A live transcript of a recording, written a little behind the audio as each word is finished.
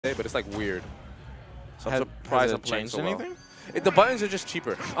but it's like weird. So I'm Has surprised it I'm playing changed so well. anything? The buttons are just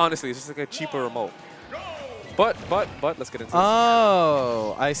cheaper. Honestly, it's just like a cheaper remote. But let's get into this.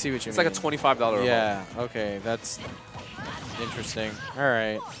 Oh, I see what you It's mean. like a $25 remote. Yeah, okay, that's interesting. All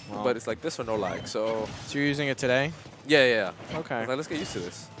right. Well, But it's like this or no lag. So you're using it today? yeah. Okay. I was like, let's get used to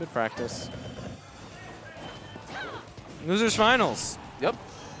this. Good practice. Losers finals. Yep.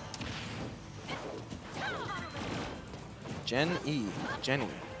 Jenny.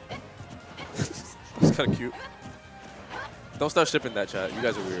 It's kind of cute. Don't start shipping that, chat. You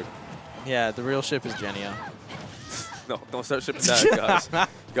guys are weird. Yeah, the real ship is Genia. No, don't start shipping that, guys.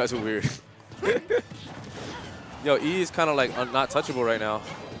 You guys are weird. Yo, E is kind of like not touchable right now.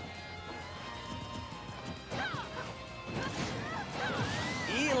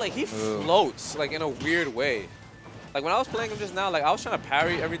 E, like, he floats, like, in a weird way. Like, when I was playing him just now, like, I was trying to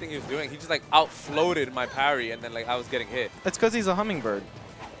parry everything he was doing. He just, like, outfloated my parry, and then, like, I was getting hit. That's because he's a hummingbird.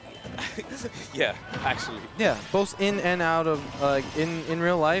 Yeah, actually. Yeah, both in and out of, in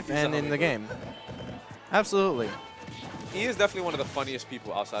real life and in the game. Absolutely. He is definitely one of the funniest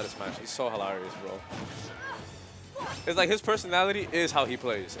people outside of Smash. He's so hilarious, bro. It's like his personality is how he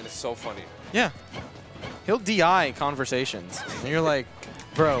plays, and it's so funny. Yeah. He'll DI conversations. And you're like,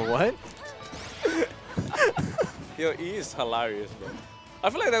 bro, what? Yo, E is hilarious, bro. I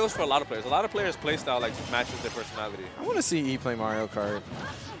feel like that goes for a lot of players. A lot of players' playstyle like matches their personality. I want to see E play Mario Kart.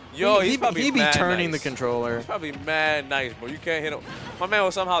 Yo, he'd be mad turning nice. the controller. He's probably mad nice, bro. You can't hit him. My man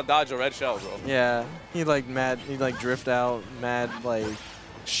will somehow dodge a red shell, bro. Yeah, he'd like drift out, mad like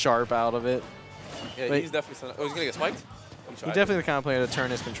sharp out of it. Yeah, but he's definitely. Oh, he's gonna get spiked. He's definitely the kind of player to turn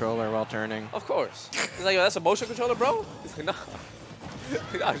his controller while turning. Of course. He's like, yo, that's a motion controller, bro. He's like, nah.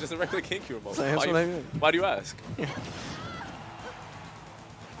 Nah, it's just a regular GameCube remote. So that's what I mean. Why do you ask? Yeah.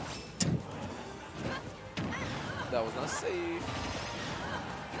 That was not safe.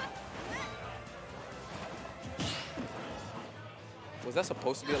 Was that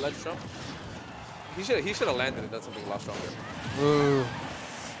supposed to be a ledge jump? He should have landed and done something a lot stronger. Ooh.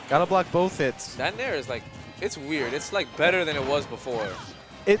 Gotta block both hits. That nair is like, it's weird. It's like better than it was before.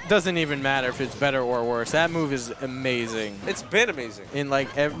 It doesn't even matter if it's better or worse. That move is amazing. It's been amazing. In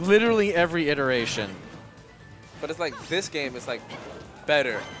like literally every iteration. But it's like this game is like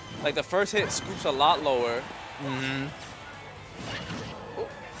better. Like the first hit scoops a lot lower. Mm-hmm.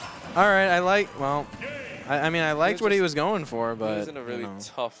 All right, I mean, I liked what he was going for, but he was in a really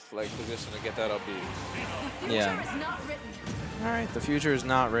tough like position to get that up B. Yeah. All right, the future is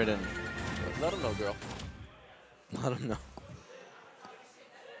not written. Let him know, girl. Let him know.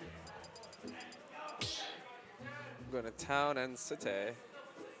 We're going to town and city.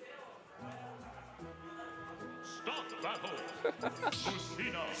 Stop battle.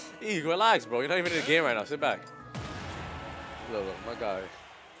 Lucina. E, relax, bro. You're not even in the game right now. Sit back. Look, my guy.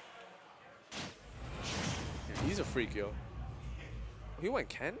 He's a freak, yo. He went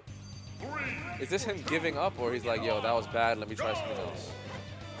Ken? Is this him giving up, or he's like, yo, that was bad, let me try something else?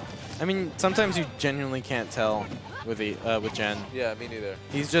 I mean, sometimes you genuinely can't tell with Jen. Yeah, me neither.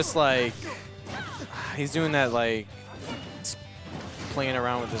 He's just like, he's doing that like, playing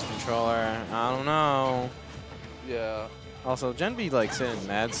around with his controller. I don't know. Yeah. Also, Jen be like sitting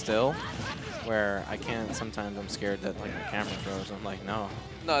mad still, where I can't, sometimes I'm scared that like my camera froze. I'm like, no.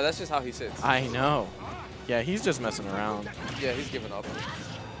 No, that's just how he sits. I know. Yeah, he's just messing around. Yeah, he's giving up.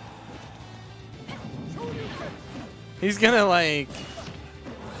 He's gonna like...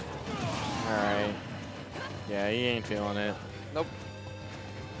 Alright. Yeah, he ain't feeling it. Nope.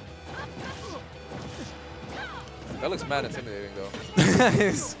 That looks mad intimidating, though.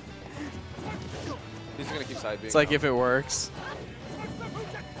 He's just gonna keep side being. It's like if it works.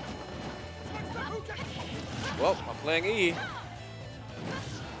 Well, I'm playing E.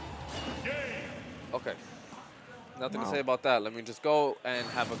 Okay. Nothing to say about that. Let me just go and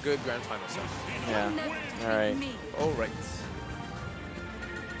have a good grand final set. Yeah. All right. All right.